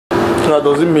Now,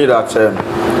 does it mean that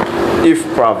if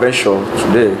peradventure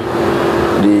today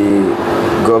the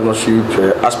governorship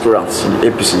aspirants in the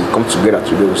APC come together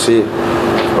today, will say,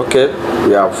 okay,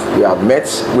 we have met,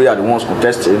 we are the ones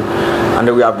contesting, and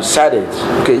then we have decided,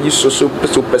 okay, this so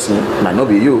person might not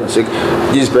be you, and say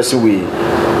this person we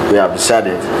have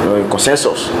decided, in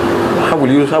consensus. How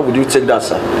would you take that,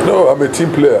 sir? No, I'm a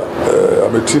team player.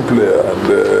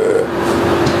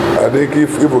 And I think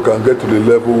if we can get to the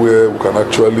level where we can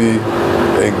actually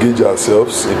engage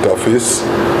ourselves, interface,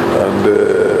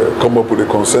 and come up with a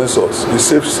consensus, it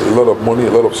saves a lot of money,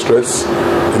 a lot of stress,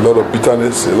 a lot of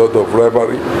bitterness, a lot of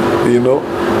rivalry.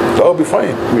 That will be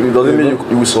fine. It doesn't mean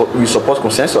you support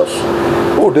consensus.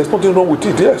 Oh, there's nothing wrong with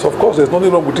it. Yes, of course, there's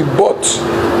nothing wrong with it. But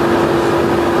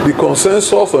the consensus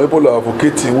some people are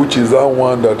advocating, which is that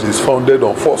one that is founded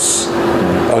on force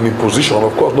and imposition,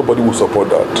 of course, nobody will support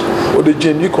that. But the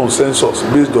genuine consensus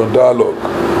based on dialogue,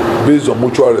 based on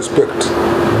mutual respect,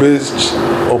 based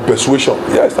on persuasion,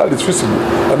 yes, that is feasible,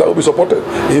 and that will be supported.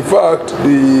 In fact,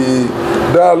 the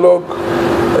dialogue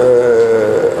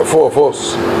four of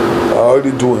us are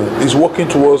already doing is working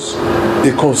towards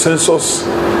a consensus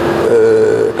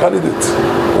candidate.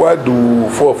 Why do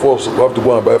four of us have to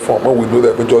go and buy form when we know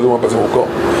that eventually one person will come?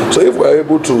 So if we are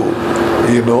able to,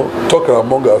 talk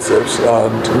among ourselves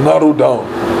and narrow down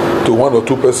to one or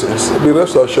two persons, the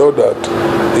rest are sure that,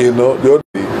 the other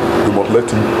we must let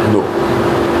him know.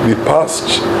 The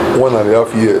past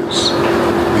 1.5 years,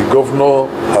 the governor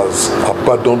has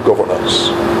abandoned governance.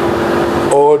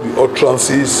 All the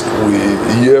utterances we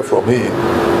hear from him,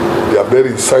 they are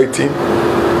very inciting,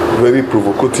 very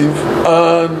provocative,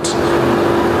 and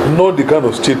not the kind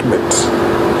of statement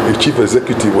a chief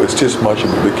executive or a statesman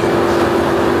should be making.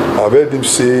 I've heard him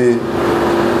say,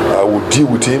 I will deal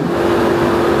with him,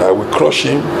 I will crush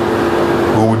him,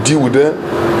 we will deal with them,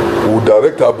 we will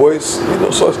direct our boys.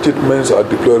 Such statements are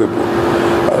deplorable.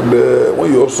 And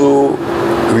when you also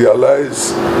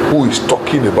realize who is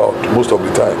talking about most of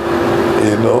the time,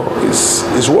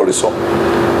 it's worrisome.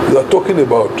 You are talking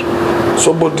about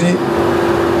somebody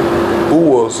who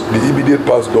was the immediate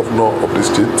past governor of the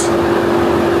state,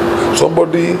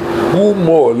 somebody who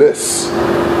more or less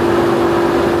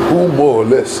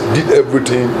did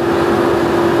everything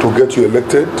to get you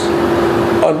elected,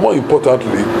 and more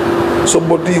importantly,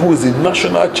 somebody who is the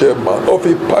national chairman of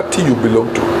a party you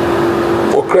belong to.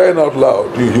 For crying out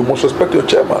loud, you must respect your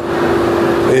chairman.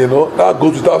 That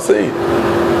goes without saying.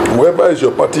 Whoever is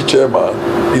your party chairman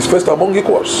is first among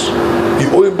equals. You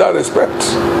owe him that respect.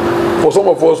 For some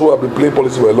of us who have been playing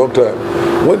politics for a long time,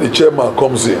 when the chairman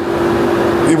comes in,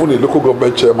 even a local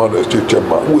government chairman or a state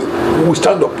chairman, we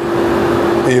stand up.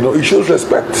 It shows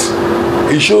respect.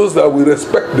 It shows that we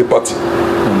respect the party.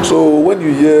 So when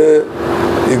you hear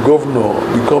a governor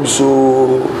become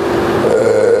so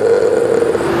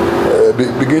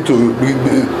begin to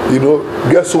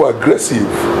get so aggressive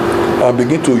and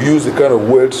begin to use the kind of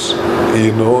words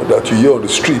that you hear on the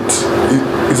street,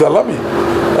 it's alarming.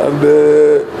 And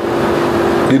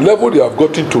the level they have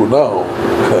gotten to now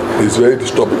is very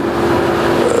disturbing.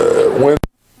 When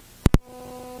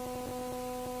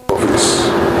office,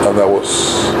 and I was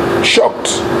shocked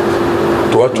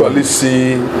to actually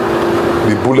see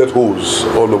the bullet holes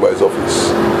all over his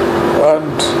office.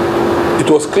 And it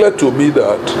was clear to me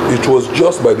that it was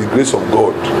just by the grace of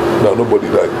God that nobody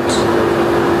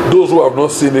died. Those who have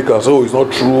not seen it can say, oh, it's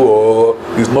not true or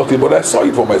it's nothing, but I saw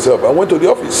it for myself. I went to the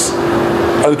office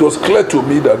and it was clear to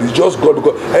me that it's just God,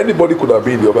 because anybody could have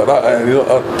been in the office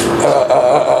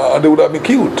and they would have been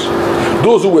killed.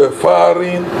 Those who were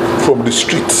firing from the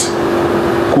streets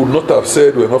could not have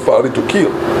said we're not firing to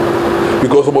kill,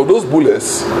 because some of those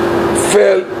bullets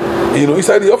fell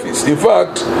inside the office. In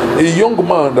fact, a young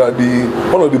man that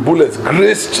one of the bullets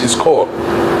grazed his skull,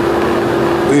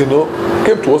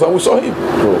 came to us and we saw him.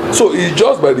 So it's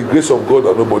just by the grace of God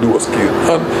that nobody was killed.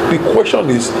 And the question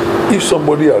is, if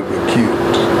somebody had been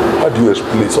killed, how do you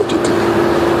explain such a thing?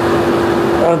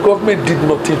 And government did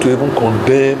nothing to even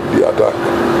condemn the attack.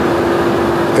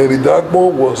 Henry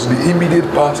Dagbo was the immediate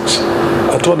past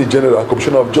Attorney General and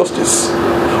Commissioner of Justice,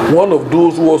 one of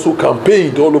those who also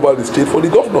campaigned all over the state for the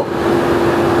governor.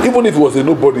 Even if it was a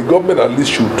nobody, government at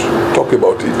least should talk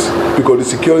about it, because the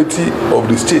security of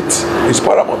the state is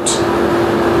paramount.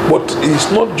 But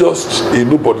he's not just a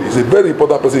nobody, he's a very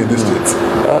important person in this state,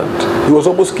 and he was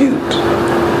almost killed.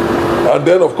 And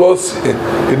then, of course,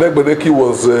 Inegbedeki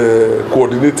was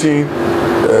coordinating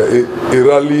a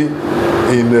rally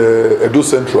in Edo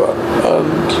Central,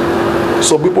 and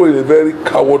some people in a very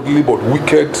cowardly but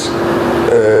wicked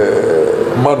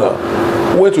manner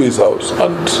went to his house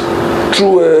and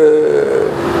threw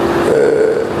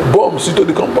bombs into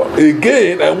the compound.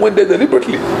 Again, I went there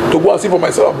deliberately to go and see for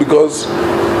myself, because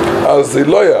as a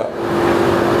lawyer,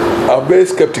 I'm very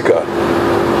skeptical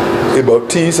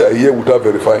about things I hear without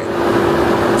verifying.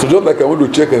 So just like I went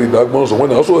to check any diagnosis,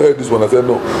 when I also heard this one, I said,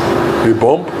 no, a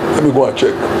bomb, let me go and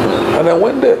check. And I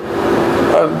went there.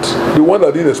 And the one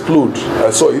that didn't explode,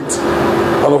 I saw it.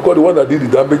 And of course, the one that did the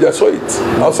damage, I saw it.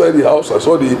 Outside the house, I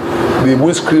saw the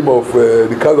windscreen of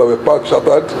the cars that were parked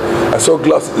shattered. I saw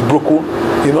glass broken.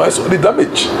 You know, I saw the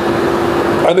damage.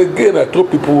 And again, I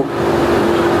told people,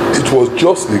 it was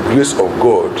just the grace of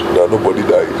God that nobody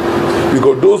died.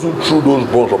 Because those who threw those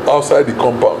bombs from outside the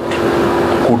compound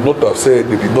could not have said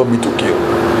they did not mean to kill.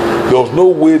 There was no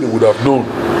way they would have known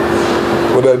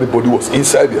whether anybody was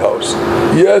inside the house.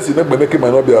 Yes, the Nekbeneke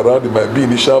might not be around, it might be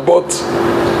initial, but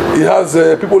he has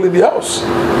people in the house.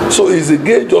 So it's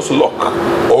again just luck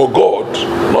or God,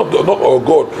 not or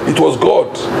God. It was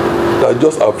God that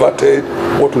just averted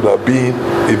what would have been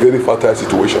a very fatal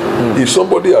situation. If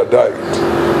somebody had died,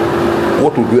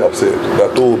 what would we have said?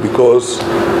 That, oh, because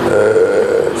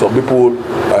some people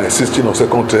are insisting on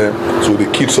second term, so they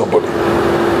killed somebody.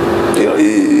 You know,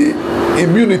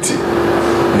 immunity,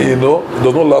 you know,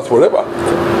 does not last forever.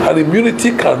 And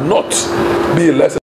immunity cannot be a license